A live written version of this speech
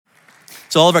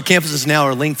So all of our campuses now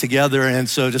are linked together. And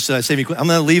so just save me, I'm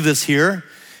gonna leave this here.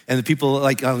 And the people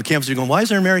like on the campus are going, why is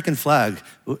there an American flag?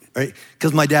 Right?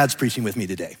 Because my dad's preaching with me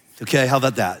today. Okay, how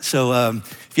about that? So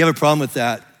if you have a problem with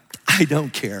that, I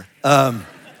don't care.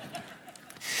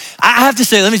 I have to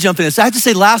say, let me jump in. So I have to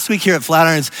say last week here at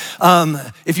Flatirons,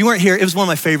 if you weren't here, it was one of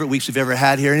my favorite weeks we've ever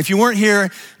had here. And if you weren't here,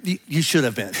 you should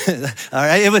have been, all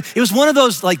right? It was one of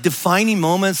those like defining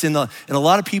moments in a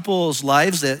lot of people's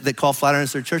lives that call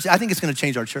Flatirons their church. I think it's gonna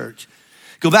change our church.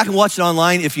 Go back and watch it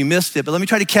online if you missed it, but let me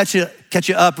try to catch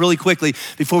you up really quickly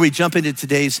before we jump into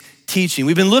today's teaching.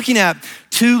 We've been looking at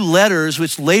 2 letters,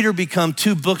 which later become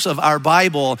 2 books of our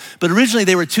Bible, but originally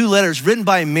they were 2 letters written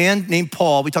by a man named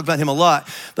Paul. We talk about him a lot,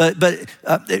 but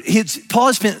Paul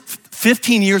has spent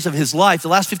 15 years of his life, the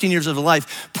last 15 years of his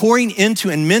life, pouring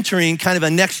into and mentoring kind of a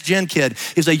next-gen kid.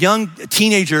 He's a young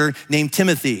teenager named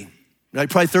Timothy, right?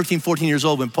 Probably 13, 14 years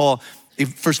old when Paul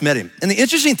first met him. And the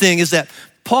interesting thing is that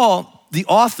Paul, the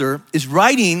author, is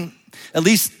writing at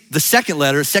least the second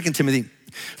letter, 2 Timothy,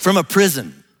 from a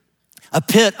prison, a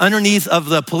pit underneath of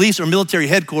the police or military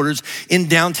headquarters in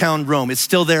downtown Rome. It's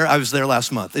still there. I was there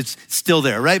last month. It's still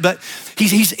there, right? But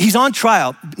he's on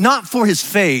trial, not for his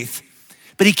faith,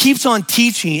 but he keeps on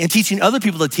teaching and teaching other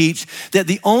people to teach that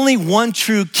the only one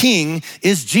true king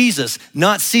is Jesus,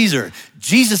 not Caesar.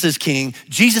 Jesus is king,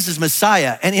 Jesus is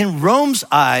Messiah. And in Rome's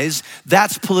eyes,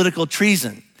 that's political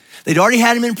treason. They'd already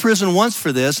had him in prison once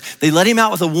for this. They let him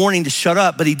out with a warning to shut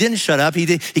up, but he didn't shut up.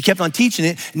 He kept on teaching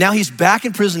it. Now he's back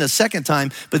in prison a second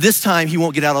time, but this time he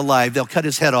won't get out alive. They'll cut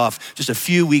his head off just a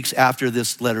few weeks after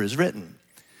this letter is written.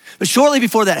 But shortly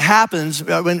before that happens,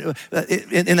 when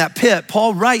in that pit,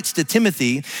 Paul writes to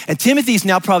Timothy, and Timothy's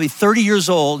now probably 30 years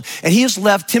old, and he has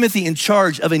left Timothy in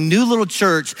charge of a new little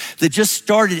church that just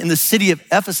started in the city of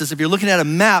Ephesus. If you're looking at a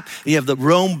map, you have the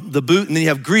Rome, the boot, and then you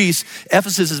have Greece.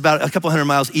 Ephesus is about a couple hundred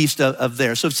miles east of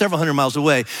there, so several hundred miles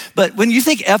away. But when you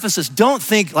think Ephesus, don't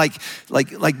think like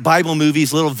Bible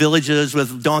movies, little villages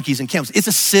with donkeys and camels. It's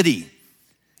a city.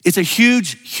 It's a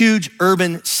huge, huge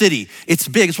urban city. It's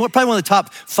big. It's probably one of the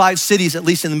top 5 cities, at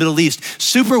least in the Middle East.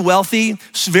 Super wealthy,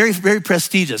 very, very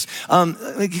prestigious. Kind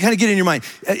of get it in your mind.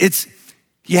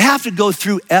 You have to go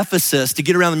through Ephesus to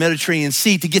get around the Mediterranean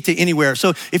Sea to get to anywhere.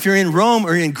 So if you're in Rome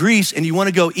or in Greece and you want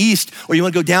to go east or you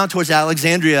want to go down towards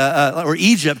Alexandria or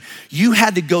Egypt, you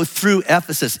had to go through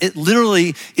Ephesus. It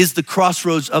literally is the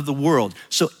crossroads of the world.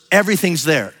 So everything's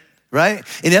there. Right?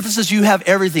 In Ephesus, you have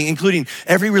everything, including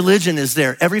every religion is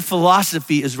there. Every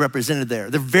philosophy is represented there.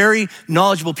 They're very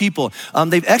knowledgeable people.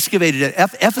 They've excavated it.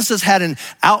 Ephesus had an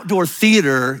outdoor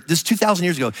theater, this 2,000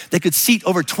 years ago, that could seat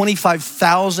over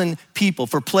 25,000 people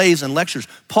for plays and lectures.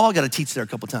 Paul got to teach there a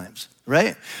couple times,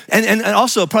 right? And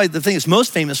also probably the thing it's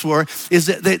most famous for is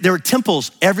that there were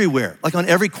temples everywhere, like on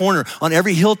every corner, on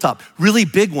every hilltop, really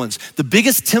big ones. The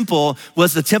biggest temple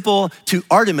was the temple to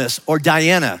Artemis or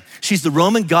Diana. She's the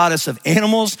Roman goddess of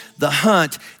animals, the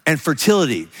hunt, and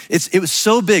fertility. It was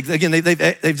so big. Again,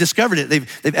 they've discovered it.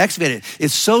 They've excavated it.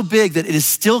 It's so big that it is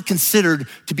still considered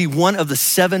to be one of the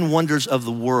 7 wonders of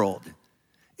the world.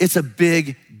 It's a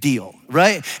big deal,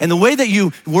 right? And the way that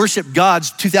you worship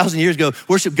gods 2,000 years ago,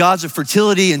 worship gods of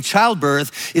fertility and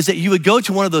childbirth, is that you would go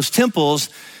to one of those temples,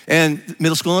 and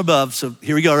middle school and above, so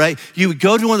here we go, right? You would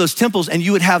go to one of those temples and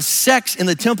you would have sex in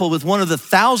the temple with one of the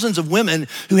thousands of women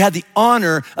who had the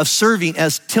honor of serving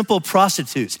as temple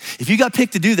prostitutes. If you got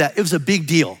picked to do that, it was a big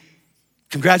deal.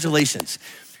 Congratulations.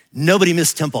 Nobody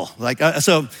missed temple.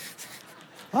 So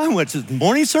I went to the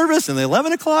morning service and the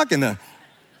 11 o'clock and the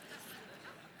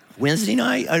Wednesday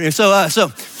night. I'm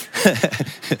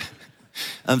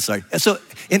sorry. So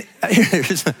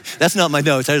that's not my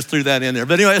notes. I just threw that in there.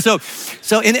 But anyway,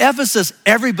 so in Ephesus,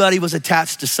 everybody was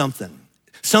attached to something,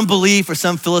 some belief or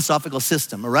some philosophical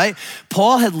system, all right?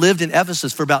 Paul had lived in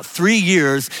Ephesus for about 3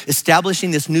 years,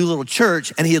 establishing this new little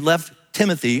church, and he had left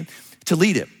Timothy to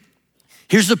lead it.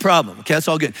 Here's the problem, okay? That's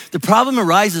all good. The problem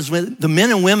arises when the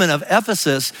men and women of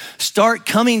Ephesus start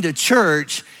coming to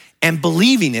church and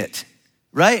believing it,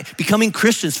 right? Becoming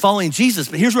Christians, following Jesus.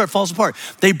 But here's where it falls apart.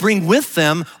 They bring with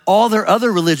them all their other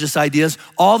religious ideas,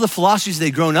 all the philosophies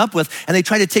they've grown up with, and they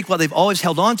try to take what they've always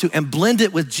held on to and blend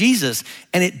it with Jesus,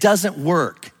 and it doesn't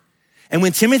work. And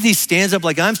when Timothy stands up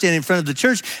like I'm standing in front of the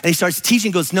church and he starts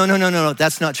teaching, goes, no,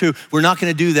 that's not true. We're not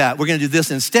gonna do that. We're gonna do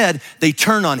this instead. They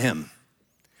turn on him.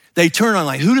 They turn on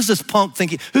like, who does this punk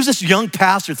think, who's this young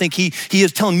pastor think he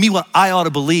is telling me what I ought to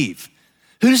believe?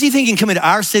 Who does he think can come into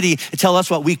our city and tell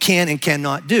us what we can and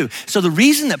cannot do? So the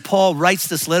reason that Paul writes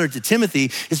this letter to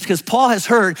Timothy is because Paul has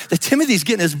heard that Timothy's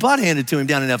getting his butt handed to him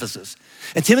down in Ephesus.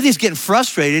 And Timothy's getting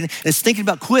frustrated and is thinking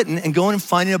about quitting and going and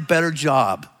finding a better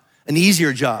job, an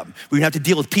easier job. We're gonna have to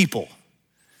deal with people,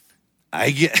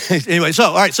 I get, anyway, so,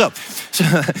 all right, so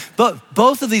but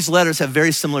both of these letters have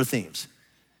very similar themes.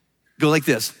 Go like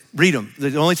this, read them.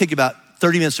 They only take you about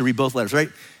 30 minutes to read both letters, right?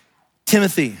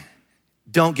 Timothy,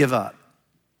 don't give up.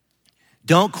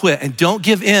 Don't quit and don't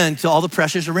give in to all the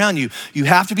pressures around you. You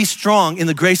have to be strong in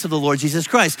the grace of the Lord Jesus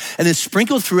Christ. And then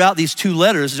sprinkled throughout these two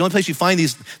letters, the only place you find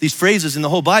these phrases in the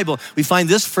whole Bible, we find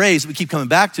this phrase that we keep coming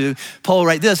back to. Paul will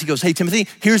write this, he goes, hey, Timothy,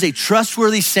 here's a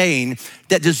trustworthy saying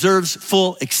that deserves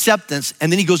full acceptance.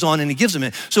 And then he goes on and he gives them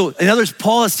it. So in other words,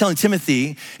 Paul is telling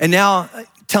Timothy and now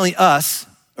telling us,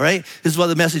 all right, this is what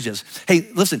the message is. Hey,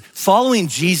 listen, following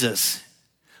Jesus,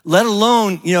 let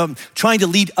alone, trying to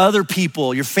lead other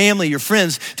people, your family, your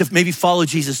friends to maybe follow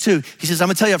Jesus too. He says, I'm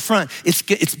gonna tell you up front,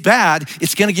 it's bad,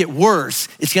 it's gonna get worse,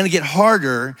 it's gonna get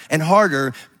harder and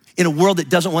harder in a world that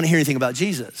doesn't wanna hear anything about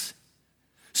Jesus.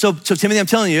 So Timothy, I'm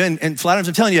telling you, and Flatirons,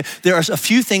 I'm telling you, there are a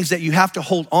few things that you have to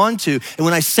hold on to. And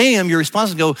when I say them, your response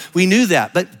is go, we knew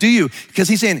that, but do you? Because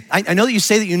he's saying, I know that you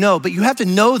say that you know, but you have to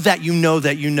know that you know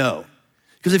that you know.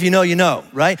 Because if you know, you know,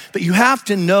 right? But you have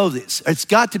to know this. It's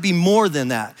got to be more than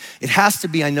that. It has to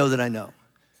be, I know that I know.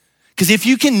 Because if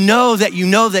you can know that you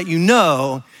know that you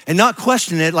know and not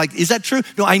question it, like, is that true?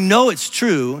 No, I know it's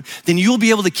true, then you'll be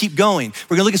able to keep going.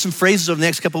 We're gonna look at some phrases over the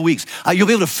next couple of weeks. You'll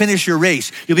be able to finish your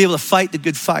race. You'll be able to fight the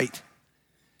good fight.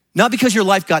 Not because your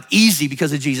life got easy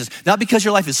because of Jesus. Not because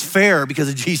your life is fair because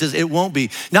of Jesus. It won't be.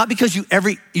 Not because you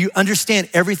understand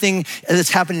everything that's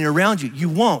happening around you. You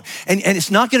won't. And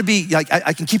it's not gonna be like,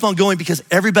 I can keep on going because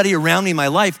everybody around me in my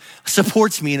life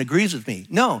supports me and agrees with me.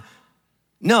 No,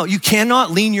 you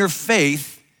cannot lean your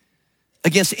faith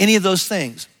against any of those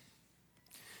things.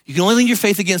 You can only lean your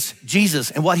faith against Jesus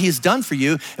and what he has done for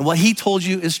you and what he told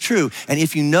you is true. And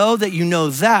if you know that you know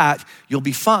that, you'll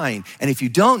be fine. And if you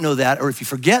don't know that, or if you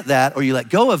forget that, or you let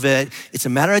go of it, it's a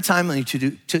matter of time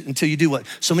until you do what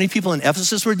so many people in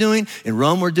Ephesus were doing, in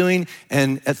Rome were doing,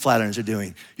 and at Flatirons are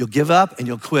doing. You'll give up and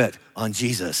you'll quit on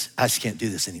Jesus. I just can't do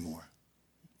this anymore.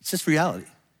 It's just reality.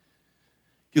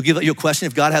 You'll question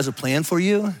if God has a plan for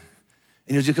you, and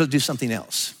you'll just go do something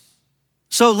else.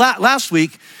 So last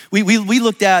week, we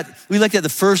looked at the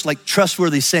first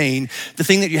trustworthy saying, the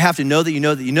thing that you have to know that you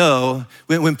know that you know,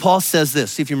 when Paul says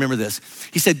this, see if you remember this.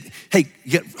 He said, hey,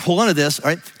 hold on to this,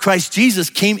 all right? Christ Jesus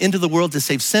came into the world to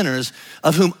save sinners,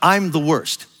 of whom I'm the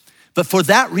worst. But for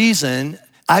that reason,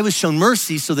 I was shown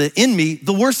mercy so that in me,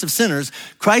 the worst of sinners,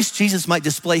 Christ Jesus might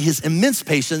display his immense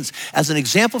patience as an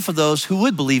example for those who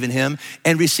would believe in him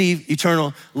and receive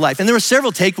eternal life. And there were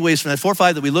several takeaways from that 4 or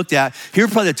 5 that we looked at. Here are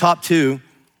probably the top 2.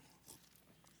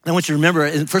 I want you to remember,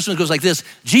 and the first one goes like this: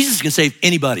 Jesus can save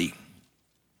anybody,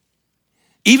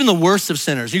 even the worst of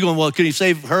sinners. You're going, well, could he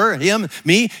save her, him,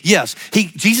 me? Yes,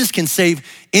 Jesus can save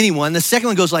anyone. The second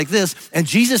one goes like this: and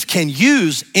Jesus can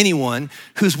use anyone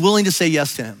who's willing to say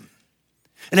yes to him.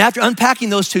 And after unpacking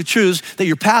those two truths, that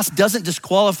your past doesn't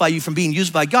disqualify you from being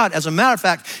used by God. As a matter of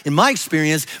fact, in my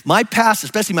experience, my past,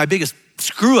 especially my biggest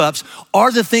screw-ups,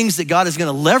 are the things that God is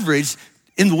gonna leverage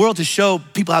in the world to show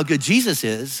people how good Jesus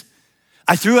is.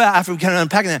 I threw out, after kind of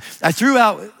unpacking that, I threw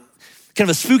out kind of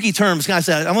a spooky term. Kind of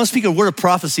said, I want to speak a word of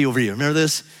prophecy over you. Remember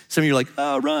this? Some of you are like,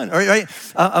 oh, run, all right?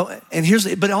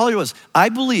 But all it was, I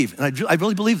believe, and I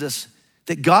really believe this,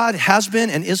 that God has been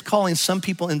and is calling some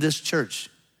people in this church,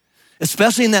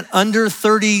 especially in that under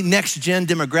 30 next gen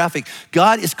demographic.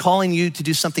 God is calling you to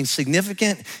do something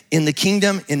significant in the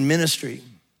kingdom, in ministry.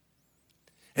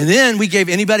 And then we gave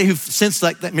anybody who sensed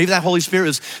like that, maybe that Holy Spirit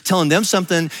was telling them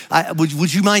something,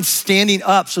 would you mind standing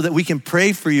up so that we can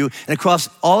pray for you? And across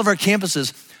all of our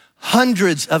campuses,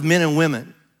 hundreds of men and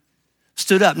women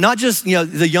stood up. Not just,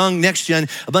 the young next gen,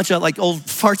 a bunch of old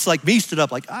farts like me stood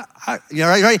up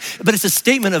right? But it's a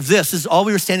statement of this. This is all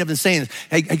we were standing up and saying,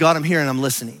 hey, God, I'm here and I'm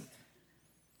listening.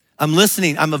 I'm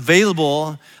listening, I'm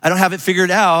available. I don't have it figured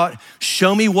out.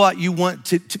 Show me what you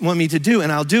want me to do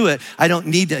and I'll do it. I don't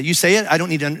need to, you say it, I don't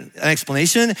need an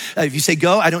explanation. If you say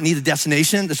go, I don't need a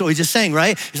destination. That's what he's just saying,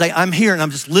 right? He's like, I'm here and I'm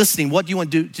just listening. What do you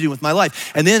want to do with my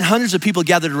life? And then hundreds of people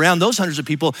gathered around those hundreds of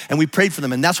people and we prayed for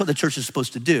them, and that's what the church is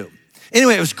supposed to do.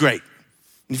 Anyway, it was great.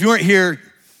 And if you weren't here,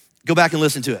 go back and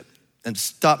listen to it and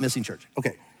stop missing church.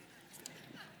 Okay.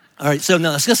 All right, so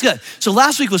now that's good. So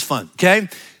last week was fun, okay?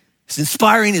 It's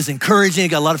inspiring, it's encouraging. I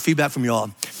got a lot of feedback from you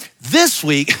all. This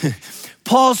week,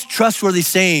 Paul's trustworthy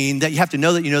saying that you have to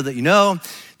know that you know that you know.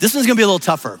 This one's gonna be a little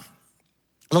tougher,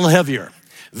 a little heavier,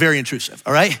 very intrusive,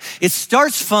 all right? It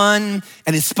starts fun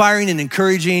and inspiring and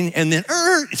encouraging, and then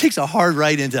it takes a hard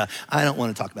right into, I don't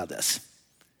wanna talk about this.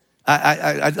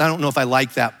 I don't know if I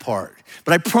like that part.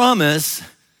 But I promise,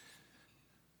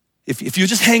 if you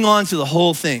just hang on to the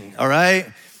whole thing, all right?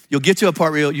 You'll get to a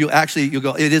part where you'll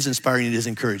go, it is inspiring, it is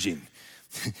encouraging.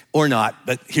 or not,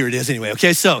 but here it is anyway,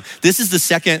 okay? So this is the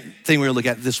second thing we're gonna look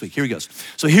at this week. Here he goes.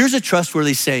 So here's a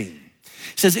trustworthy saying.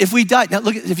 He says, if we die, now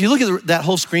look, if you look at that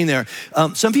whole screen there,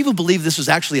 some people believe this was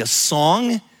actually a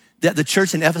song that the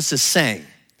church in Ephesus sang.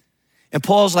 And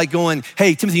Paul's like going,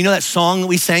 hey, Timothy, you know that song that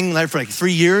we sang for like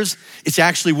 3 years? It's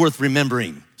actually worth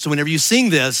remembering. So whenever you sing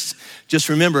this, just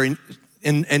remember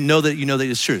and know that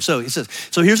it's true. So he says,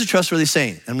 so here's a trustworthy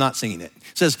saying. I'm not singing it.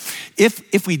 It says,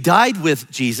 if we died with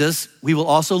Jesus, we will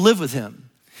also live with him.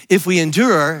 If we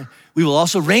endure, we will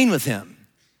also reign with him.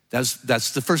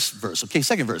 That's the first verse. Okay,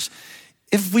 second verse.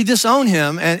 If we disown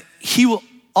him, and he will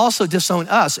also disown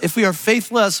us. If we are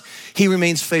faithless, he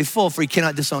remains faithful, for he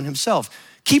cannot disown himself.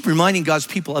 Keep reminding God's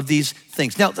people of these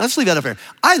things. Now, let's leave that up here.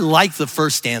 I like the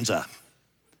first stanza.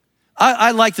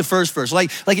 I like the first verse.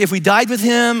 Like if we died with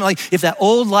him, like if that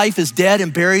old life is dead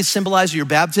and buried, symbolizing your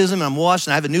baptism, and I'm washed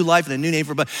and I have a new life and a new name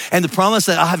and the promise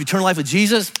that I'll have eternal life with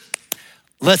Jesus,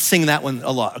 let's sing that one a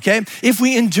lot, okay? If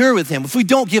we endure with him, if we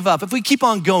don't give up, if we keep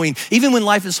on going, even when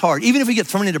life is hard, even if we get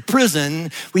thrown into prison,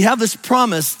 we have this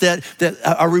promise that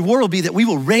our reward will be that we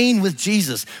will reign with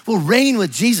Jesus. We'll reign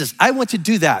with Jesus. I want to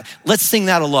do that. Let's sing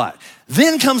that a lot.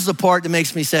 Then comes the part that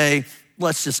makes me say,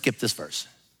 let's just skip this verse.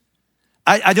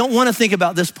 I don't want to think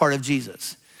about this part of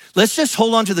Jesus. Let's just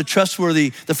hold on to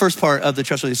the first part of the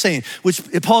trustworthy saying, which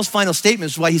Paul's final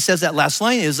statement is why he says that last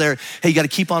line is there, hey, you got to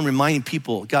keep on reminding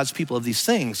people, God's people, of these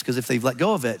things, because if they've let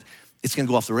go of it, it's going to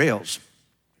go off the rails.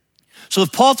 So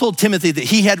if Paul told Timothy that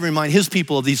he had to remind his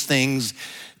people of these things,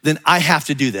 then I have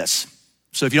to do this.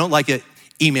 So if you don't like it,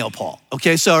 email Paul.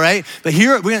 Okay, so all right, but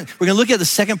here we're gonna look at the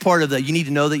second part of that. You need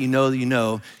to know that you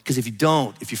know, because if you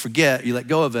don't, if you forget, you let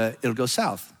go of it, it'll go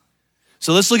south.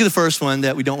 So let's look at the first one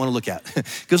that we don't want to look at.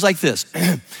 It goes like this.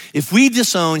 If we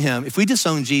disown him, if we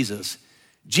disown Jesus,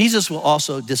 Jesus will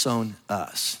also disown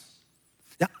us.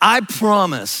 Now, I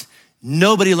promise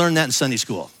nobody learned that in Sunday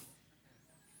school.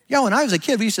 Yeah, when I was a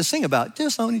kid, we used to sing about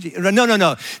disowning Jesus.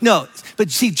 No.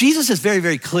 But see, Jesus is very,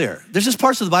 very clear. There's just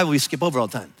parts of the Bible we skip over all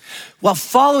the time. While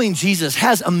following Jesus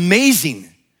has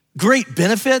amazing, great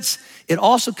benefits, it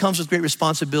also comes with great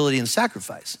responsibility and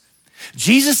sacrifice.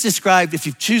 Jesus described, if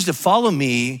you choose to follow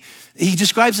me, he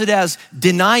describes it as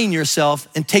denying yourself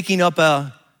and taking up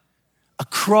a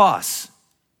cross,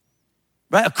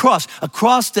 right? A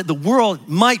cross that the world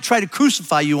might try to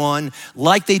crucify you on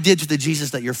like they did to the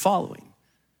Jesus that you're following.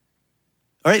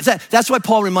 All right, that's why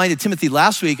Paul reminded Timothy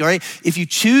last week, all right? If you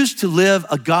choose to live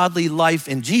a godly life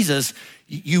in Jesus,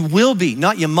 you will be,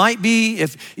 not you might be,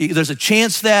 if there's a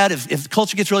chance that, if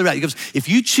culture gets really bad. He goes, if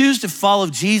you choose to follow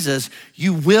Jesus,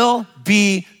 you will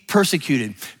be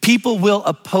persecuted. People will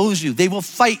oppose you. They will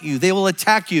fight you. They will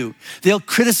attack you. They'll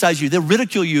criticize you. They'll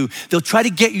ridicule you. They'll try to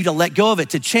get you to let go of it,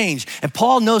 to change. And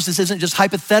Paul knows this isn't just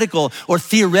hypothetical or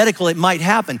theoretical. It might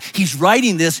happen. He's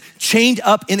writing this chained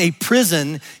up in a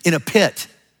prison, in a pit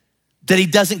that he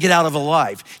doesn't get out of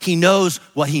alive. He knows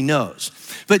what he knows.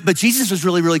 But Jesus was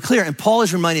really, really clear. And Paul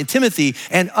is reminding Timothy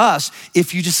and us,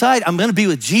 if you decide I'm gonna be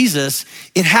with Jesus,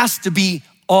 it has to be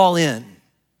all in.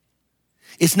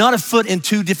 It's not a foot in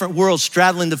two different worlds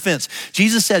straddling the fence.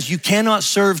 Jesus says you cannot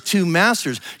serve two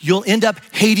masters. You'll end up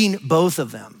hating both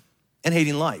of them and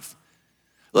hating life.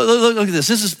 Look at this.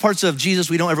 This is parts of Jesus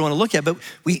we don't ever want to look at, but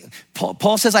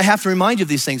Paul says, I have to remind you of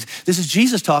these things. This is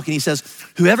Jesus talking. He says,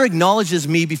 whoever acknowledges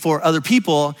me before other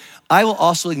people, I will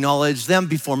also acknowledge them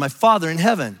before my Father in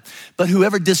heaven. But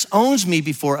whoever disowns me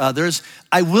before others,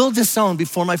 I will disown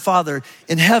before my Father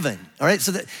in heaven. All right,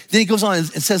 so then he goes on and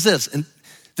says this, and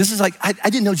this is like, I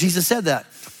didn't know Jesus said that.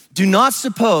 Do not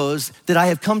suppose that I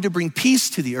have come to bring peace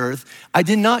to the earth. I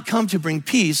did not come to bring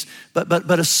peace, but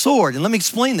a sword. And let me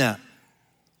explain that.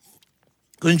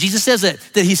 When Jesus says that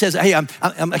he says, hey, I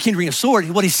came to bring a sword,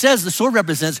 what he says the sword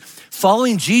represents,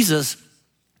 following Jesus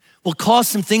will cause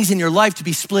some things in your life to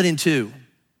be split in two,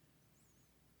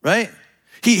 right?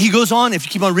 He goes on, if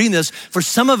you keep on reading this, for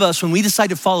some of us, when we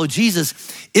decide to follow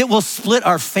Jesus, it will split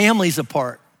our families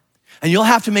apart. And you'll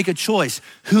have to make a choice.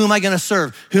 Who am I gonna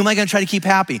serve? Who am I gonna try to keep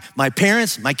happy? My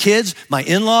parents, my kids, my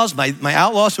in-laws, my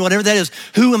outlaws, whatever that is.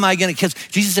 Who am I gonna, because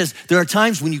Jesus says there are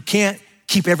times when you can't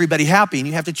keep everybody happy and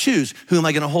you have to choose, who am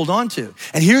I gonna hold on to?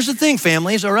 And here's the thing,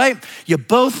 families, all right? You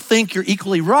both think you're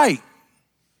equally right.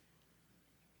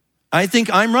 I think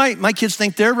I'm right, my kids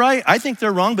think they're right. I think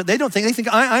they're wrong, but they don't think, they think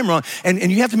I'm wrong. And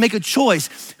you have to make a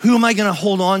choice. Who am I gonna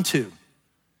hold on to?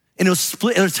 And it'll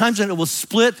split, there are times that it will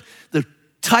split the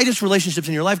tightest relationships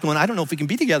in your life going, I don't know if we can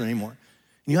be together anymore.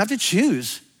 And you have to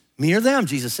choose me or them,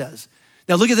 Jesus says.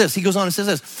 Now look at this, he goes on and says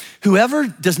this, whoever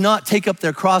does not take up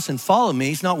their cross and follow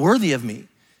me is not worthy of me.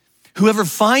 Whoever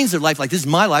finds their life, like this is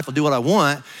my life, I'll do what I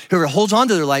want. Whoever holds on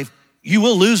to their life, you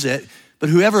will lose it. But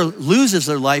whoever loses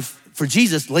their life for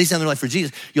Jesus, lays down their life for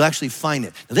Jesus, you'll actually find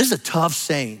it. Now, this is a tough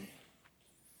saying,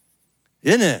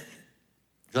 isn't it?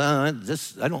 I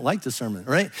don't like this sermon,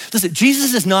 right? Listen,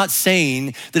 Jesus is not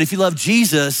saying that if you love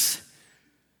Jesus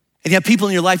and you have people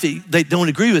in your life that don't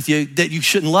agree with you, that you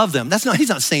shouldn't love them. He's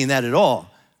not saying that at all,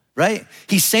 right?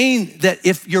 He's saying that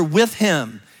if you're with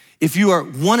him, if you are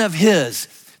one of his,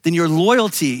 then your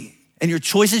loyalty and your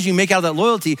choices you make out of that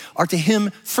loyalty are to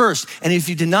him first. And if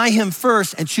you deny him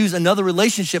first and choose another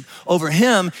relationship over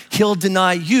him, he'll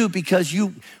deny you because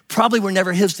you probably were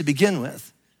never his to begin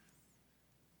with.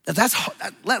 Now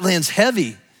that lands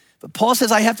heavy. But Paul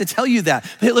says, I have to tell you that.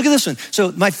 Hey, look at this one.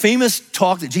 So my favorite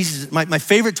talk that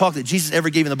Jesus ever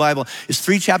gave in the Bible is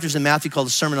 3 chapters in Matthew called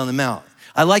the Sermon on the Mount.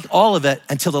 I like all of it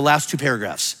until the last 2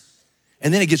 paragraphs.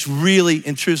 And then it gets really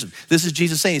intrusive. This is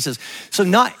Jesus saying, he says, so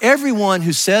not everyone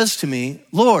who says to me,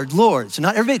 Lord, Lord, so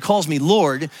not everybody who calls me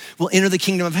Lord will enter the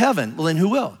kingdom of heaven. Well, then who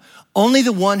will? Only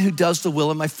the one who does the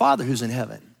will of my Father who's in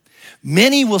heaven.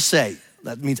 Many will say,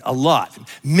 that means a lot.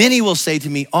 Many will say to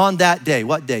me on that day,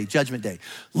 what day? Judgment day.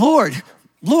 Lord,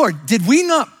 Lord, did we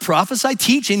not prophesy,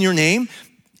 teach in your name,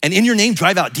 and in your name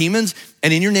drive out demons,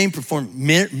 and in your name perform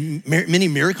many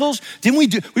miracles? We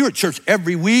were at church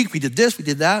every week. We did this, we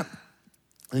did that.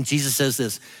 And Jesus says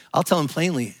this, I'll tell him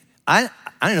plainly, I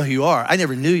don't know who you are. I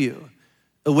never knew you.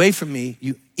 Away from me,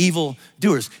 you evil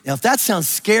doers. Now, if that sounds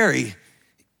scary,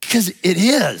 because it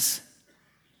is.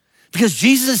 Because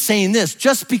Jesus is saying this,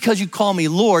 just because you call me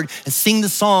Lord and sing the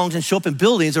songs and show up in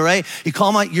buildings, all right? You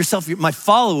call yourself my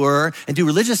follower and do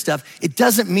religious stuff, it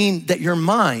doesn't mean that you're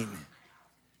mine.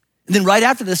 And then right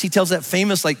after this, he tells that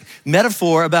famous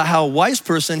metaphor about how a wise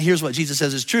person hears what Jesus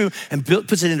says is true and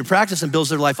puts it into practice and builds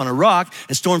their life on a rock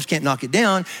and storms can't knock it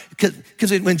down.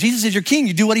 Because when Jesus is your king,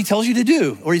 you do what he tells you to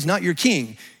do, or he's not your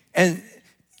king. And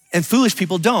foolish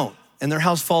people don't, and their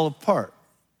house fall apart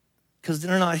because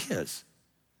they're not his.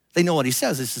 They know what he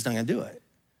says, it's just not gonna do it.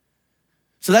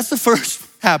 So that's the first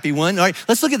happy one. All right,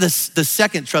 let's look at the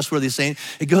second trustworthy saying.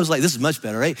 It goes like, this is much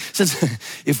better, right? It says,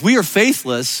 if we are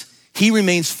faithless, he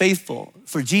remains faithful,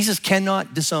 for Jesus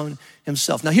cannot disown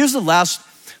himself. Now here's the last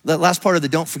part of the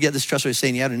don't forget this trustworthy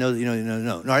saying. You have to know that you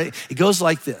know. All right, it goes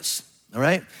like this, all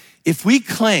right? If we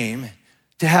claim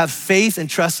to have faith and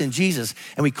trust in Jesus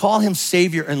and we call him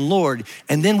Savior and Lord,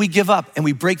 and then we give up and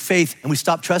we break faith and we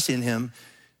stop trusting in him,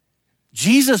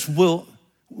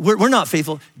 we're not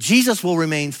faithful, Jesus will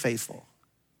remain faithful.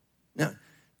 Now,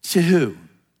 to who?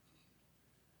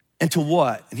 And to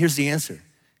what? And here's the answer,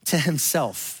 to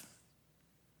himself.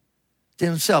 To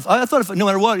himself. I thought no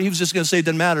matter what, he was just gonna say it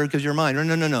doesn't matter because you're mine.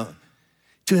 No.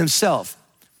 To himself,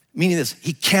 meaning this,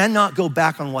 he cannot go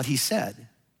back on what he said.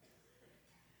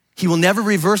 He will never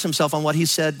reverse himself on what he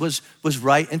said was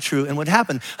right and true and what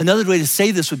happened. Another way to say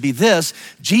this would be this,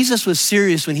 Jesus was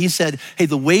serious when he said, hey,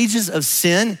 the wages of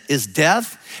sin is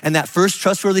death. And that first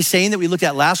trustworthy saying that we looked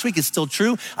at last week is still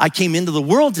true. I came into the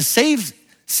world to save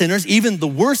sinners, even the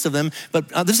worst of them. But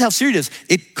this is how serious it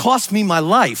is. It cost me my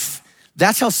life.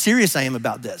 That's how serious I am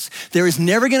about this. There is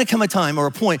never gonna come a time or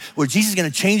a point where Jesus is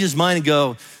gonna change his mind and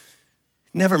go,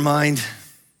 never mind.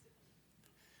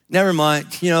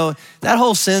 That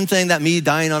whole sin thing, that me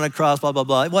dying on a cross, blah, blah,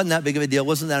 blah, it wasn't that big of a deal. It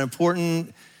wasn't that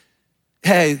important.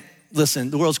 Hey,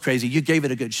 listen, the world's crazy. You gave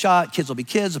it a good shot. Kids will be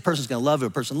kids. A person's gonna love who a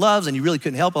person loves, and you really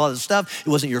couldn't help all this stuff. It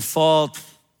wasn't your fault.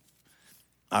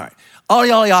 All right,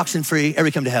 ollie oxen free,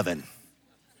 everybody come to heaven.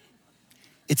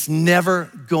 It's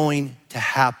never going to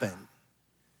happen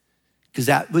because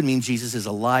that would mean Jesus is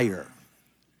a liar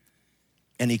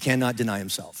and he cannot deny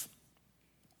himself.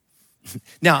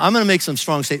 Now, I'm gonna make some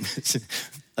strong statements,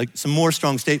 some more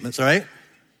strong statements, all right?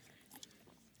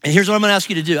 And here's what I'm gonna ask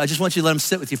you to do. I just want you to let them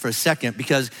sit with you for a second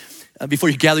because before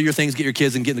you gather your things, get your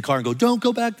kids and get in the car and go, don't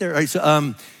go back there, all right?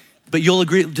 So, but you'll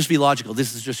agree, just be logical.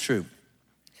 This is just true.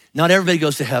 Not everybody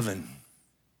goes to heaven.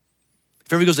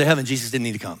 If everybody goes to heaven, Jesus didn't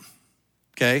need to come,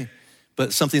 okay?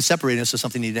 But something separated us, so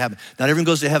something needed to happen. Not everyone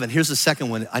goes to heaven. Here's the second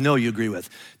one I know you agree with.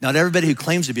 Not everybody who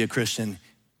claims to be a Christian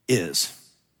is.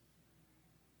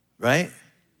 Right?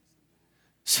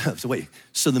 So the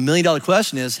 $1 million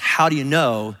question is, how do you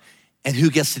know and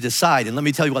who gets to decide? And let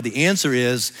me tell you what the answer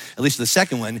is, at least the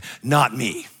second one, not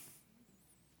me.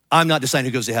 I'm not deciding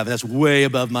who goes to heaven. That's way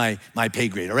above my pay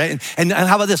grade, all right? And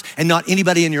how about this? And not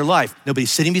anybody in your life. Nobody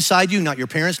sitting beside you, not your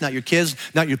parents, not your kids,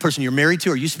 not your person you're married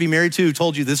to or used to be married to who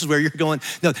told you this is where you're going.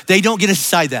 No, they don't get to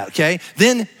decide that, okay?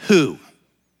 Then who?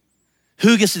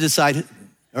 Who gets to decide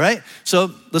All right,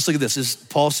 so let's look at this. This is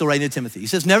Paul still writing to Timothy. He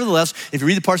says, nevertheless, if you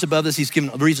read the parts above this, he's given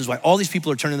the reasons why all these people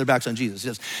are turning their backs on Jesus. He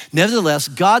says, nevertheless,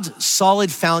 God's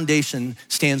solid foundation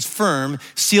stands firm,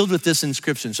 sealed with this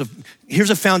inscription. So here's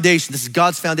a foundation. This is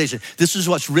God's foundation. This is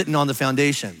what's written on the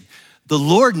foundation. The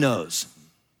Lord knows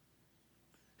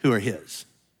who are his.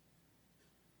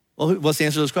 Well, what's the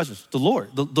answer to those questions? The Lord.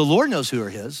 The Lord knows who are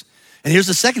his. And here's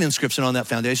the second inscription on that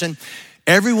foundation.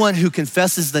 Everyone who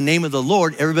confesses the name of the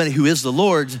Lord, everybody who is the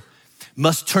Lord,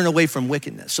 must turn away from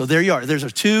wickedness. So there you are. There's our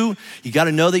two. You got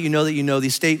to know that you know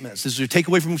these statements. This is your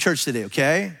takeaway from church today,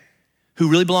 okay? Who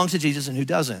really belongs to Jesus and who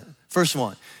doesn't. First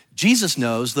one, Jesus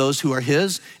knows those who are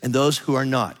his and those who are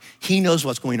not. He knows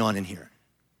what's going on in here.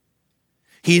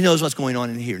 He knows what's going on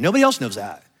in here. Nobody else knows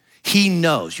that. He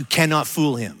knows. You cannot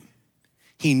fool him.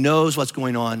 He knows what's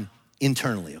going on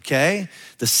internally, okay?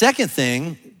 The second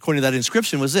thing, according to that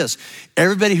inscription, was this.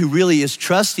 Everybody who really is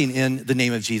trusting in the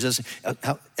name of Jesus,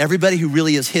 everybody who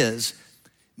really is his,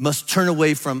 must turn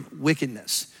away from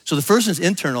wickedness. So the first is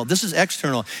internal, this is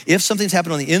external. If something's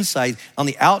happened on the inside, on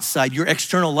the outside, your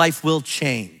external life will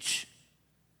change.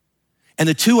 And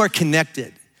the two are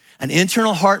connected. An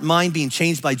internal heart, mind being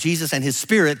changed by Jesus and his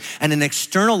spirit, and an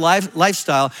external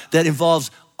lifestyle that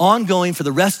involves ongoing for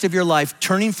the rest of your life,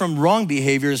 turning from wrong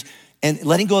behaviors and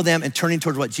letting go of them and turning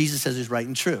towards what Jesus says is right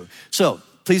and true. So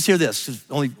please hear this. There's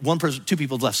only one person, two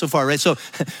people left so far, right? So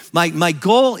my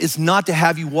goal is not to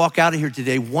have you walk out of here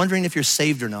today wondering if you're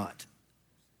saved or not,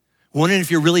 wondering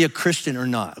if you're really a Christian or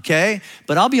not, okay?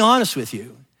 But I'll be honest with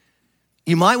you.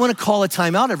 You might want to call a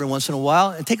time out every once in a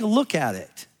while and take a look at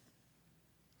it,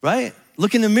 right?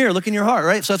 Look in the mirror, look in your heart,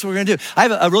 right? So that's what we're gonna do. I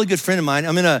have a really good friend of mine.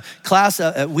 I'm in a class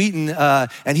at Wheaton,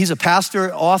 and he's a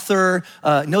pastor, author,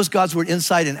 knows God's word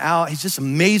inside and out. He's just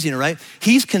amazing, right?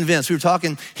 He's convinced,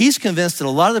 he's convinced that a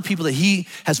lot of the people that he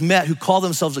has met who call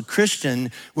themselves a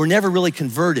Christian were never really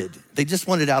converted. They just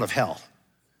wanted out of hell.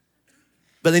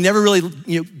 But they never really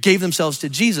gave themselves to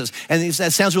Jesus. And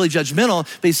that sounds really judgmental,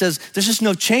 but he says, there's just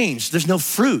no change, there's no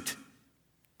fruit.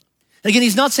 Again,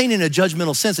 he's not saying in a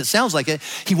judgmental sense, it sounds like it.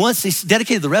 He's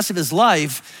dedicated the rest of his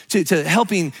life to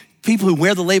helping people who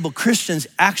wear the label Christians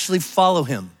actually follow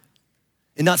him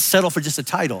and not settle for just a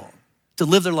title, to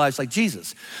live their lives like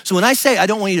Jesus. So when I say I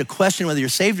don't want you to question whether you're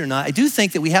saved or not, I do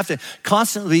think that we have to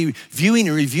constantly be viewing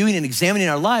and reviewing and examining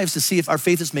our lives to see if our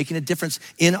faith is making a difference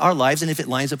in our lives and if it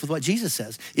lines up with what Jesus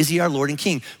says. Is he our Lord and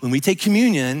King? When we take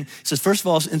communion, it says, first of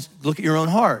all, look at your own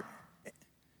heart.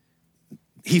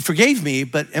 He forgave me,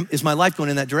 but is my life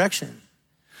going in that direction?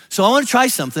 So I want to try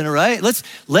something, all right?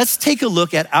 Let's take a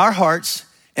look at our hearts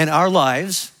and our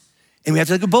lives, and we have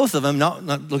to look at both of them, not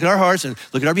look at our hearts and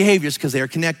look at our behaviors because they are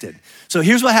connected. So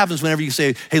here's what happens whenever you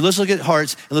say, hey, let's look at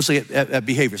hearts and let's look at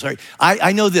behaviors. All right,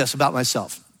 I know this about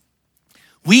myself.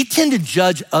 We tend to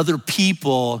judge other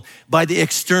people by the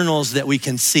externals that we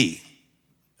can see,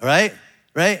 all right?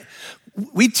 Right?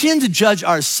 We tend to judge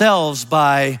ourselves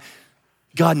by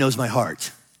God knows my heart,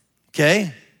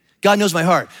 okay? God knows my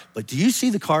heart. But do you see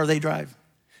the car they drive?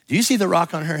 Do you see the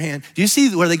rock on her hand? Do you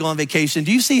see where they go on vacation?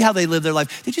 Do you see how they live their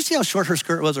life? Did you see how short her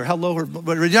skirt was or how low her,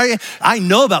 I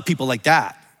know about people like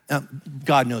that.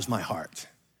 God knows my heart.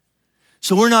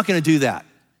 So we're not gonna do that.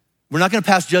 We're not gonna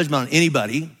pass judgment on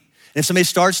anybody. And if somebody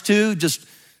starts to, just,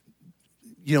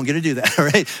 you don't get to do that, all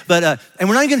right? But, and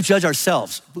we're not even gonna judge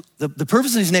ourselves. The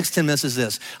purpose of these next 10 minutes is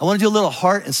this. I wanna do a little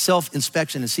heart and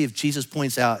self-inspection and see if Jesus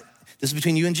points out, this is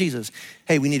between you and Jesus,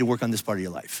 hey, we need to work on this part of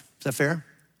your life. Is that fair?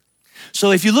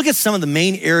 So if you look at some of the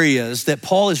main areas that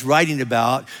Paul is writing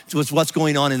about, what's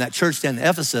going on in that church down in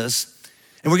Ephesus,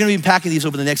 and we're gonna be unpacking these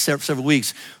over the next several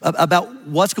weeks, about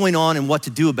what's going on and what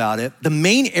to do about it. The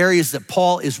main areas that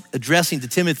Paul is addressing to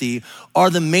Timothy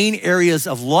are the main areas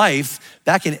of life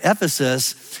back in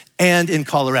Ephesus and in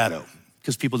Colorado,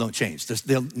 because people don't change.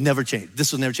 They'll never change.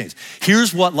 This will never change.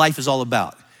 Here's what life is all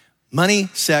about: money,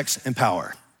 sex, and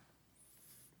power.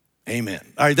 Amen.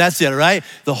 All right, that's it, all right?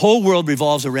 The whole world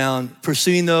revolves around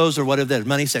pursuing those or whatever that is,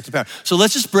 money, sex, and power. So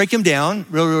let's just break them down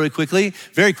really quickly,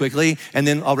 very quickly, and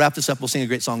then I'll wrap this up. We'll sing a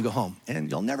great song, go home, and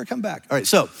you'll never come back. All right,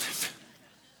 so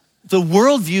the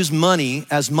world views money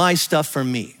as my stuff for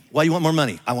me. Why do you want more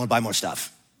money? I want to buy more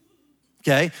stuff,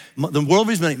 okay? The world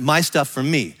views money, my stuff for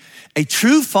me. A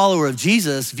true follower of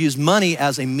Jesus views money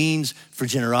as a means for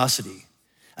generosity.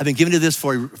 I've been given to this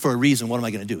for a reason. What am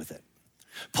I going to do with it?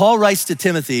 Paul writes to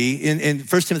Timothy in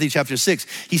 1 Timothy chapter 6,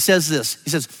 he says this,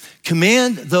 he says,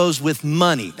 command those with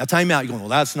money. Now time out, you're going, well,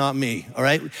 that's not me, all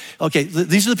right? Okay,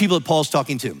 these are the people that Paul's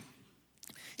talking to.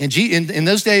 In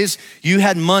those days, you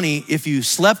had money if you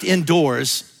slept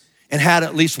indoors and had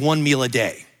at least one meal a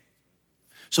day.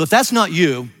 So if that's not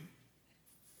you,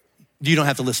 You don't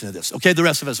have to listen to this, okay? The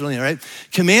rest of us, all right?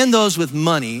 Command those with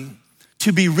money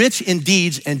to be rich in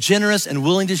deeds and generous and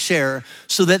willing to share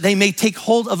so that they may take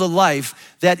hold of the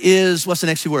life that is, what's the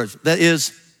next two words? That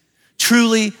is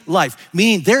truly life.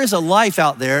 Meaning there is a life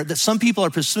out there that some people are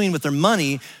pursuing with their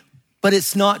money, but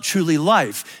it's not truly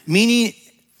life. Meaning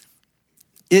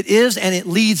it is and it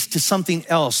leads to something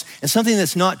else. And something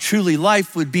that's not truly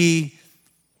life would be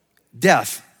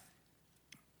death.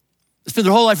 They spent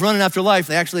their whole life running after life.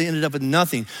 They actually ended up with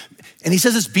nothing. And he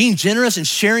says it's being generous and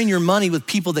sharing your money with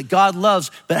people that God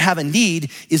loves but have a need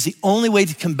is the only way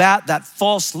to combat that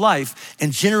false life.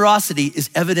 And generosity is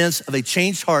evidence of a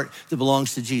changed heart that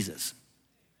belongs to Jesus.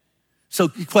 So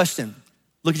question,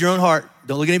 look at your own heart.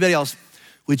 Don't look at anybody else.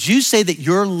 Would you say that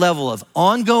your level of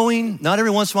ongoing, not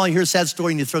every once in a while you hear a sad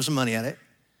story and you throw some money at it,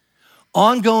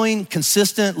 ongoing,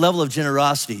 consistent level of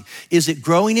generosity, is it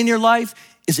growing in your life?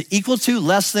 Is it equal to,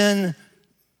 less than,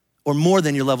 or more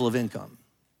than your level of income?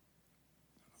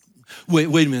 Wait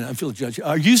a minute, I feel judged.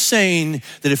 Are you saying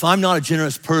that if I'm not a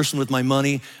generous person with my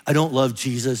money, I don't love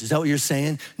Jesus? Is that what you're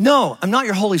saying? No, I'm not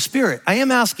your Holy Spirit. I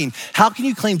am asking, how can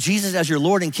you claim Jesus as your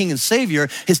Lord and King and Savior,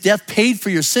 his death paid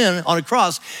for your sin on a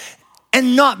cross,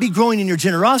 and not be growing in your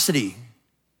generosity?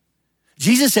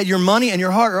 Jesus said your money and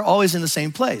your heart are always in the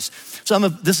same place. So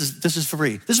this is for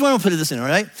free. This is why I'm gonna put this in, all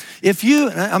right? If you,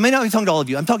 and I may not be talking to all of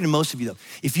you, I'm talking to most of you though.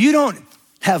 If you don't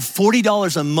have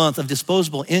 $40 a month of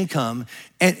disposable income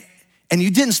and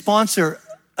you didn't sponsor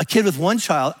a kid with one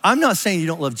child, I'm not saying you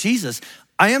don't love Jesus.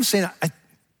 I am saying,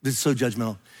 this is so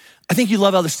judgmental. I think you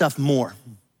love other stuff more.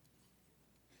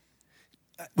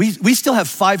 We still have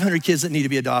 500 kids that need to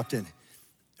be adopted,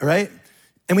 all right?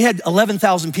 And we had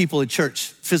 11,000 people at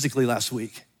church physically last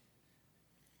week.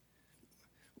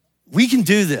 We can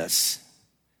do this.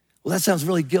 Well, that sounds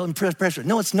really guilt and pressure.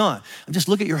 No, it's not. Just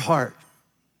look at your heart,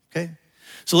 okay?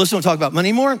 So let's don't talk about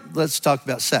money more. Let's talk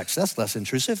about sex. That's less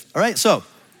intrusive, all right? So,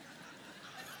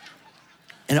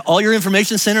 in all your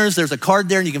information centers, there's a card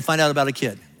there and you can find out about a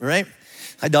kid, all right?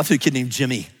 I adopted a kid named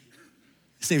Jimmy.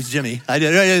 His name's Jimmy. He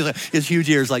has huge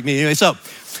ears like me. Anyway, so,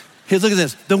 here's, look at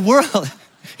this. The world,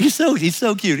 he's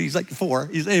so cute. He's like 4.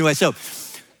 Anyway, so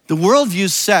the world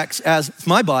views sex as it's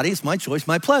my body, it's my choice,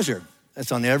 my pleasure.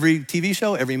 That's on every TV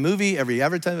show, every movie, every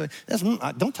advertisement.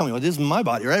 Don't tell me what it is, my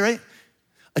body, right?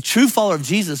 A true follower of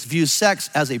Jesus views sex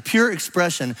as a pure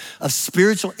expression of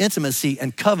spiritual intimacy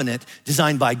and covenant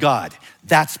designed by God.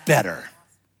 That's better.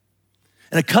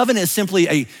 And a covenant is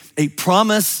simply a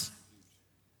promise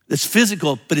that's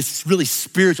physical, but it's really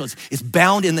spiritual. It's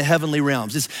bound in the heavenly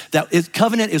realms.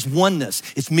 Covenant is oneness.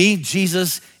 It's me,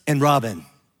 Jesus, and Robin.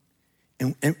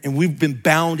 And we've been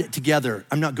bound together.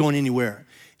 I'm not going anywhere.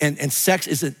 And sex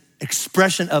is an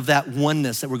expression of that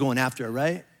oneness that we're going after,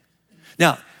 right?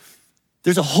 Now,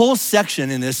 there's a whole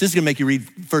section in this. This is gonna make you read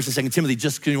 1st and 2nd Timothy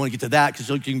just because you wanna get to that because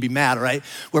you can be mad, all right?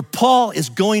 Where Paul is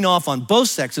going off on both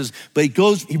sexes, but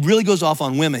he really goes off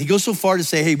on women. He goes so far to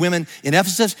say, hey, women in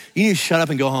Ephesus, you need to shut up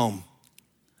and go home.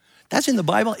 That's in the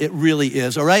Bible, it really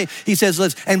is, all right? He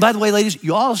says, and by the way, ladies,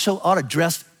 you also ought to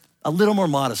dress a little more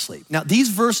modestly. Now, these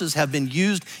verses have been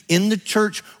used in the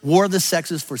church war of the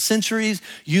sexes for centuries,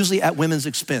 usually at women's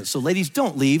expense. So ladies,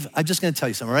 don't leave. I'm just gonna tell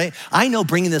you something, all right? I know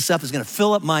bringing this up is gonna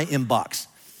fill up my inbox,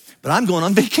 but I'm going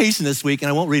on vacation this week and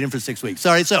I won't read them for 6 weeks.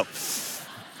 All right, so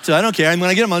I don't care. When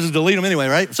I get them, I'll just delete them anyway,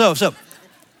 right? So let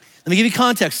me give you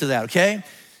context to that, okay?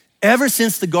 Ever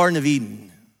since the Garden of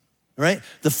Eden, right?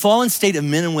 The fallen state of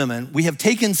men and women, we have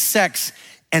taken sex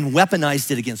and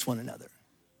weaponized it against one another.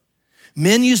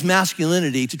 Men use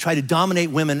masculinity to try to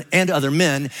dominate women and other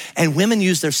men, and women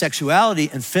use their sexuality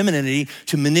and femininity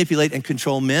to manipulate and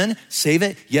control men. Save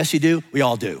it? Yes, you do. We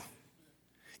all do.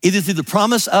 Either through the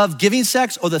promise of giving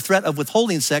sex or the threat of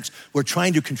withholding sex, we're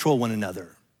trying to control one another.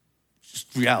 It's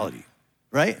just reality,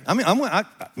 right?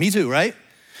 Me too, right?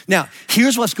 Now,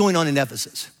 here's what's going on in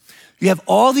Ephesus. You have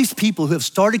all these people who have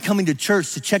started coming to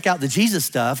church to check out the Jesus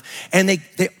stuff, and they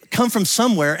come from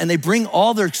somewhere and they bring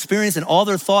all their experience and all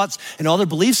their thoughts and all their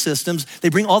belief systems, they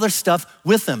bring all their stuff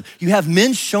with them. You have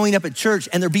men showing up at church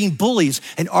and they're being bullies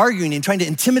and arguing and trying to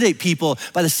intimidate people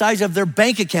by the size of their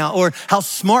bank account or how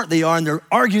smart they are, and they're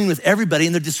arguing with everybody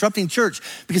and they're disrupting church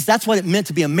because that's what it meant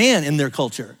to be a man in their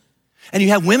culture. And you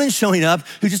have women showing up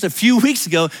who just a few weeks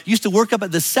ago used to work up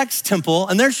at the sex temple,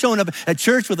 and they're showing up at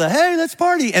church with hey, let's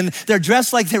party. And they're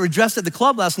dressed like they were dressed at the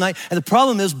club last night. And the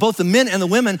problem is both the men and the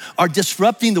women are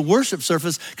disrupting the worship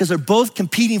service because they're both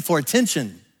competing for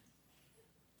attention.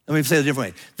 Let me say it a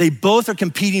different way. They both are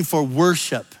competing for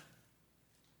worship.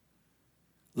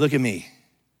 Look at me.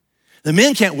 The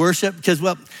men can't worship because,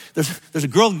 well, there's a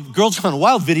Girls Gone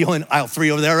Wild video in aisle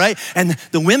 3 over there, right? And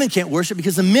the women can't worship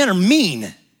because the men are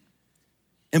mean.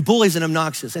 and bullies and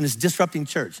obnoxious, and it's disrupting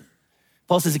church.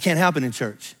 Paul says it can't happen in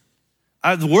church.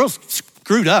 The world's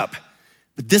screwed up,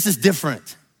 but this is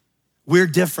different. We're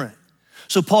different.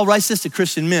 So Paul writes this to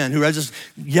Christian men who are just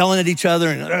yelling at each other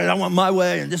and I want my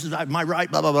way and this is my right,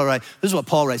 blah, blah, blah, right. This is what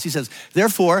Paul writes. He says,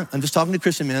 therefore, I'm just talking to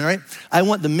Christian men, right? I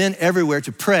want the men everywhere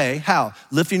to pray. How?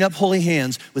 Lifting up holy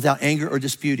hands without anger or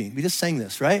disputing. We just sang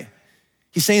this, right?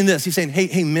 He's saying this. He's saying,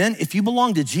 hey, men, if you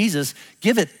belong to Jesus,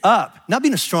 give it up. Not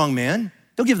being a strong man.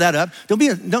 Don't give that up.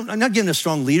 I'm not giving a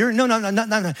strong leader. No.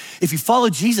 If you follow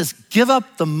Jesus, give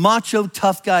up the macho,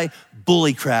 tough guy,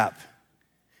 bully crap.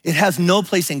 It has no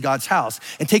place in God's house.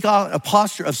 And take on a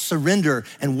posture of surrender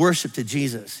and worship to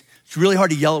Jesus. It's really hard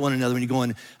to yell at one another when you're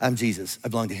going, I'm Jesus, I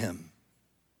belong to him.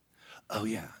 Oh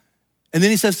yeah. And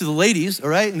then he says to the ladies, all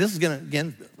right, and this is gonna,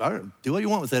 again, all right, do what you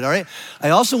want with it, all right?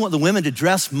 I also want the women to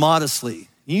dress modestly.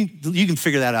 You can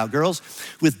figure that out, girls.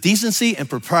 With decency and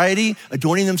propriety,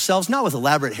 adorning themselves, not with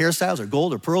elaborate hairstyles or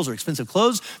gold or pearls or expensive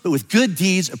clothes, but with good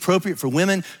deeds appropriate for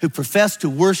women who profess to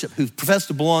worship, who profess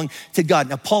to belong to God.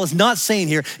 Now, Paul is not saying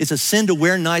here it's a sin to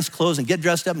wear nice clothes and get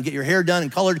dressed up and get your hair done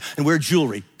and colored and wear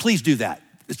jewelry. Please do that.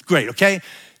 It's great, okay?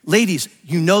 Ladies,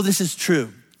 you know this is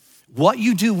true. What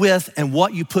you do with and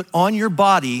what you put on your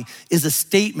body is a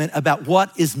statement about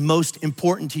what is most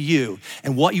important to you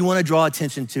and what you want to draw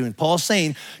attention to. And Paul's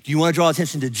saying, do you want to draw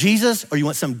attention to Jesus or you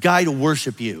want some guy to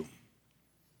worship you?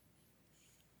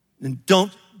 And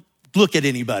don't look at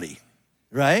anybody,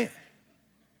 right?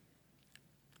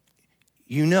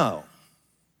 You know.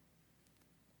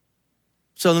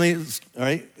 So all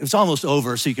right, it's almost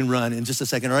over so you can run in just a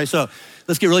second, all right? So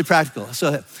let's get really practical.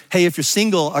 So, hey, if you're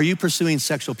single, are you pursuing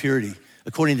sexual purity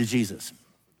according to Jesus?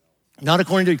 Not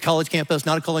according to your college campus,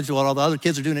 not according to what all the other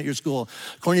kids are doing at your school.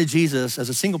 According to Jesus, as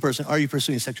a single person, are you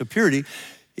pursuing sexual purity?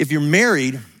 If you're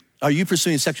married, are you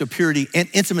pursuing sexual purity and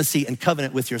intimacy and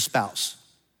covenant with your spouse?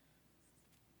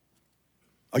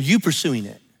 Are you pursuing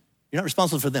it? You're not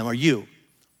responsible for them, are you?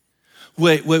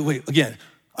 Wait, again.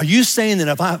 Are you saying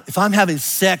that if I'm having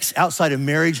sex outside of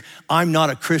marriage, I'm not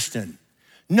a Christian?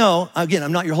 No, again,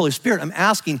 I'm not your Holy Spirit. I'm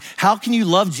asking, how can you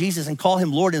love Jesus and call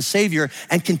him Lord and Savior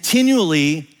and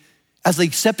continually, as the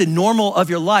accepted normal of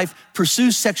your life, pursue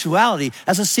sexuality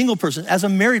as a single person, as a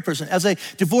married person, as a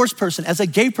divorced person, as a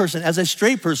gay person, as a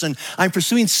straight person? I'm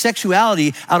pursuing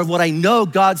sexuality out of what I know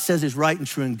God says is right and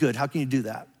true and good. How can you do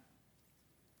that?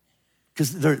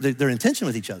 Because they're in tension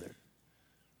with each other.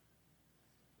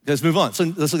 Let's move on. So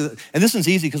let's look at that. And this one's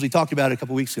easy because we talked about it a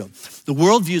couple weeks ago. The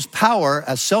world views power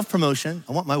as self-promotion,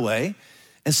 I want my way,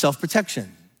 and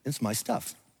self-protection. It's my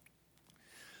stuff.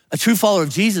 A true follower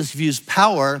of Jesus views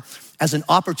power as an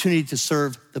opportunity to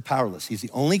serve the powerless. He's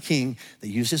the only king that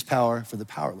uses power for the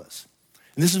powerless.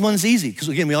 And this is one that's easy because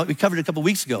again, we covered it a couple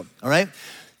weeks ago, all right?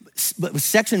 But with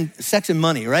sex and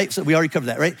money, right? So we already covered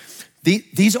that, right?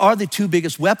 These are the two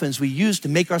biggest weapons we use to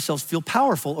make ourselves feel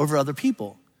powerful over other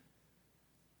people.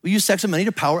 We use sex and money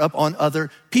to power up on other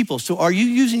people. So are you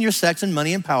using your sex and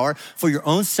money and power for your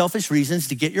own selfish reasons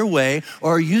to get your way,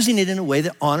 or are you using it in a way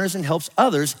that honors and helps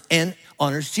others and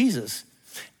honors Jesus?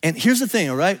 And here's the thing,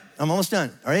 all right? I'm almost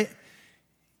done, all right?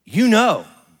 You know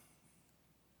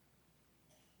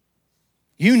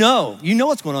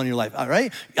what's going on in your life, all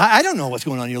right? I don't know what's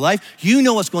going on in your life. You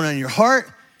know what's going on in your heart,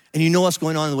 and you know what's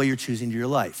going on in the way you're choosing to your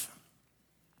life.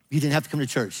 You didn't have to come to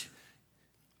church,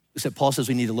 except Paul says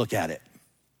we need to look at it.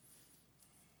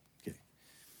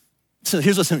 So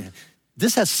here's what's happening.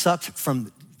 This has sucked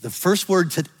from the first word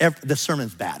to the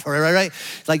sermon's bad, all right?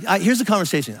 Like, here's the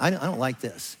conversation. I don't like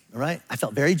this, all right? I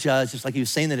felt very judged, just like he was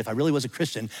saying that if I really was a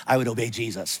Christian, I would obey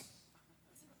Jesus.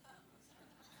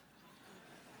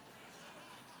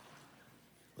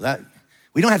 Well,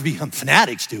 we don't have to become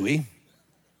fanatics, do we?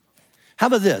 How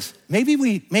about this? Maybe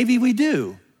we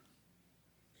do.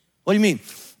 What do you mean?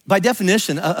 By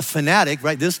definition, a fanatic,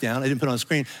 write this down, I didn't put it on the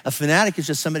screen. A fanatic is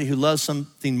just somebody who loves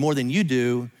something more than you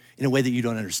do in a way that you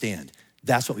don't understand.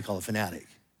 That's what we call a fanatic.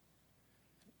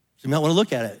 So you might wanna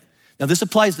look at it. Now this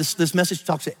applies, this message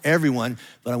talks to everyone,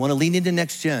 but I wanna lean into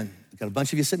next gen. We've got a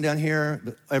bunch of you sitting down here,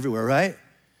 but everywhere, right?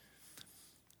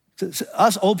 So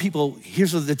us old people,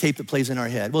 here's the tape that plays in our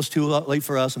head. Well, it's too late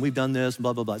for us and we've done this,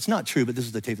 blah, blah, blah. It's not true, but this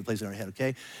is the tape that plays in our head,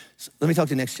 okay? So let me talk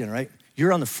to next gen, right?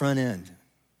 You're on the front end.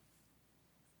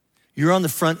 You're on the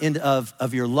front end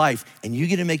of your life, and you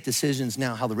get to make decisions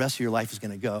now how the rest of your life is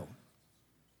gonna go,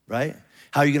 right?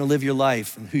 How you're gonna live your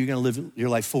life and who you're gonna live your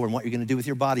life for and what you're gonna do with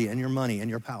your body and your money and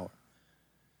your power.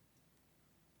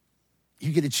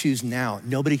 You get to choose now.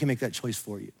 Nobody can make that choice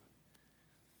for you.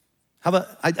 How about,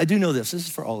 I do know this is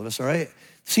for all of us, all right?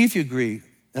 See if you agree,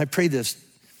 and I pray this,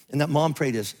 and that mom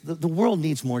prayed this, the world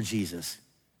needs more Jesus.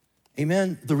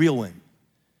 Amen, the real one.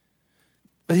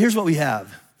 But here's what we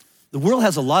have. The world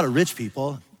has a lot of rich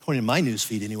people, according to my news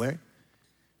feed anyway.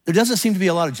 There doesn't seem to be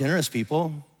a lot of generous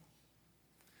people.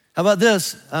 How about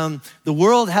this? The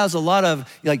world has a lot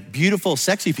of like beautiful,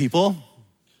 sexy people.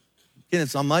 Again,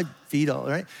 it's on my feed, all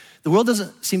right? The world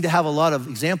doesn't seem to have a lot of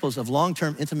examples of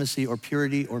long-term intimacy or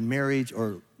purity or marriage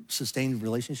or sustained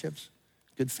relationships,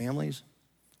 good families.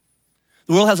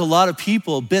 The world has a lot of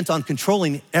people bent on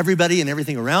controlling everybody and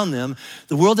everything around them.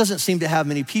 The world doesn't seem to have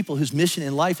many people whose mission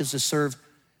in life is to serve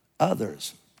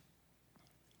others.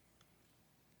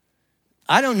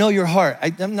 I don't know your heart.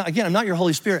 I'm not your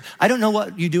Holy Spirit. I don't know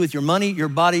what you do with your money, your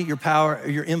body, your power, or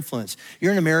your influence.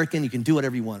 You're an American, you can do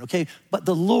whatever you want, okay? But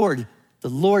the Lord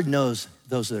knows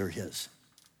those that are his.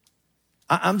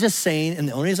 I'm just saying, and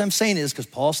the only reason I'm saying it is because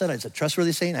Paul said it's a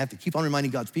trustworthy saying. I have to keep on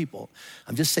reminding God's people.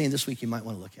 I'm just saying this week you might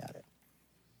want to look at it.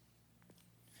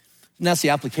 And that's the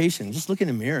application. Just look in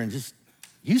the mirror and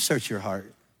you search your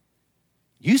heart.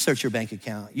 You search your bank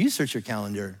account. You search your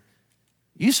calendar.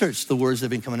 You search the words that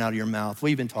have been coming out of your mouth, what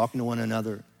you've been talking to one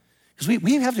another. Because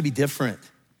we have to be different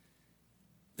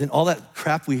than all that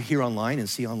crap we hear online and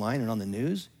see online and on the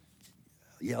news.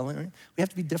 Yelling, right? We have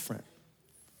to be different.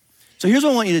 So here's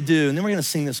what I want you to do, and then we're gonna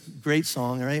sing this great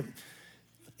song, all right?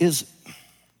 Is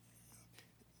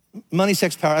money,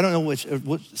 sex, power, I don't know which,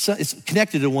 it's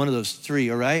connected to one of those three,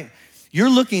 all right? You're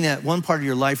looking at one part of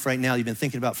your life right now you've been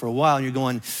thinking about for a while, and you're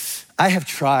going, I have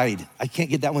tried. I can't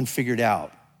get that one figured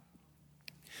out.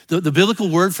 The biblical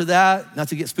word for that, not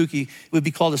to get spooky, would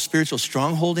be called a spiritual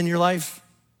stronghold in your life.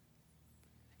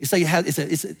 It's like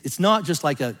it's not just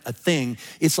like a thing.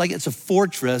 It's like it's a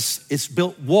fortress. It's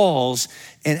built walls,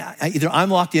 and either I'm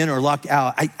locked in or locked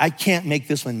out. I can't make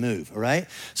this one move, all right?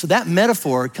 So that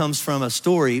metaphor comes from a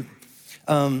story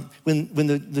when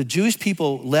the Jewish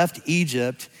people left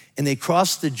Egypt and they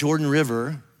crossed the Jordan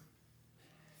River.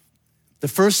 The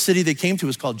first city they came to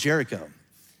was called Jericho.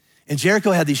 And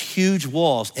Jericho had these huge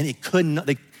walls, and it could not,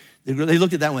 they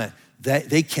looked at that and went,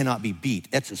 they cannot be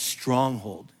beat. That's a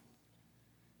stronghold.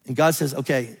 And God says,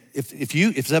 okay, if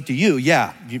it's up to you,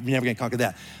 yeah, you're never gonna conquer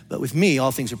that. But with me,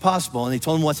 all things are possible. And they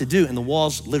told him what to do, and the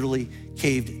walls literally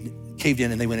caved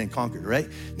in, and they went and conquered, right?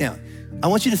 Now, I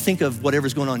want you to think of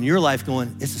whatever's going on in your life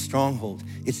going, it's a stronghold,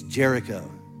 it's Jericho.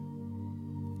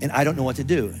 And I don't know what to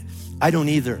do. I don't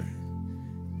either.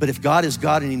 But if God is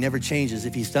God and he never changes,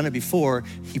 if he's done it before,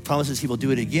 he promises he will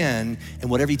do it again. And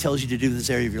whatever he tells you to do in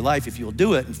this area of your life, if you will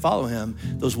do it and follow him,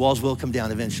 those walls will come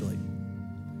down eventually.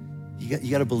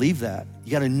 You got to believe that.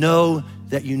 You got to know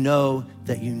that you know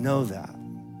that you know that.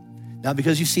 Not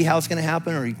because you see how it's going to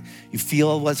happen or you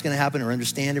feel what's going to happen or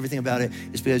understand everything about it.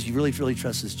 It's because you really, really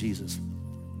trust this Jesus.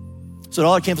 So at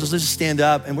all our campuses, let's just stand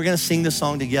up and we're going to sing this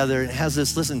song together. It has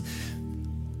this, listen,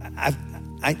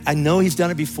 I know he's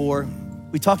done it before.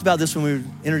 We talked about this when we were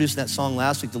introducing that song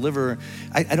last week, Deliverer.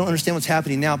 I don't understand what's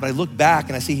happening now, but I look back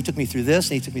and I see he took me through this,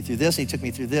 and he took me through this, and he took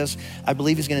me through this. I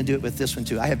believe he's gonna do it with this one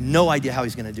too. I have no idea how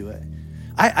he's gonna do it.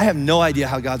 I have no idea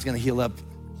how God's gonna heal up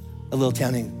a little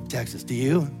town in Texas. Do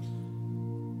you?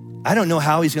 I don't know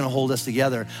how he's gonna hold us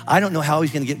together. I don't know how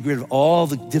he's gonna get rid of all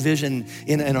the division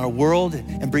in our world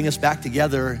and bring us back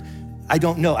together. I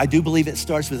don't know. I do believe it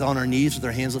starts with on our knees with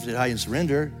our hands lifted high in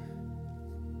surrender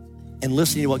and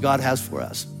listening to what God has for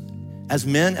us. As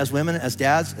men, as women, as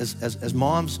dads, as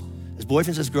moms, as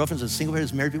boyfriends, as girlfriends, as single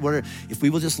parents, as married people, whatever, if we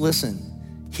will just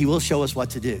listen, he will show us what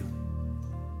to do.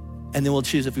 And then we'll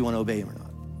choose if we want to obey him or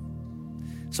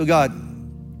not. So God,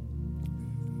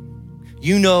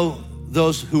 you know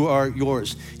those who are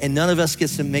yours, and none of us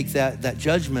gets to make that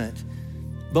judgment,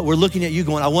 but we're looking at you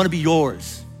going, I want to be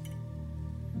yours.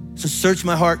 So search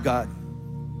my heart, God.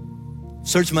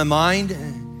 Search my mind,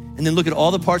 and then look at all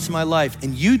the parts of my life,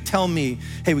 and you tell me,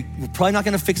 hey, we're probably not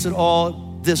gonna fix it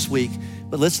all this week,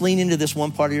 but let's lean into this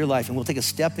one part of your life, and we'll take a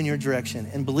step in your direction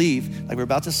and believe, like we're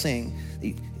about to sing,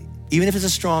 even if it's a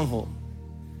stronghold,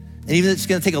 and even if it's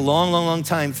gonna take a long, long, long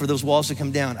time for those walls to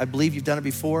come down, I believe you've done it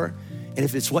before, and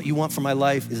if it's what you want for my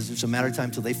life, it's just a matter of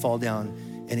time till they fall down,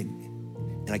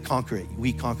 and I conquer it,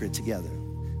 we conquer it together.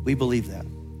 We believe that.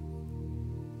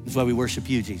 That's why we worship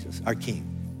you, Jesus, our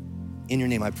King. In your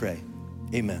name I pray.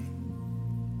 Amen.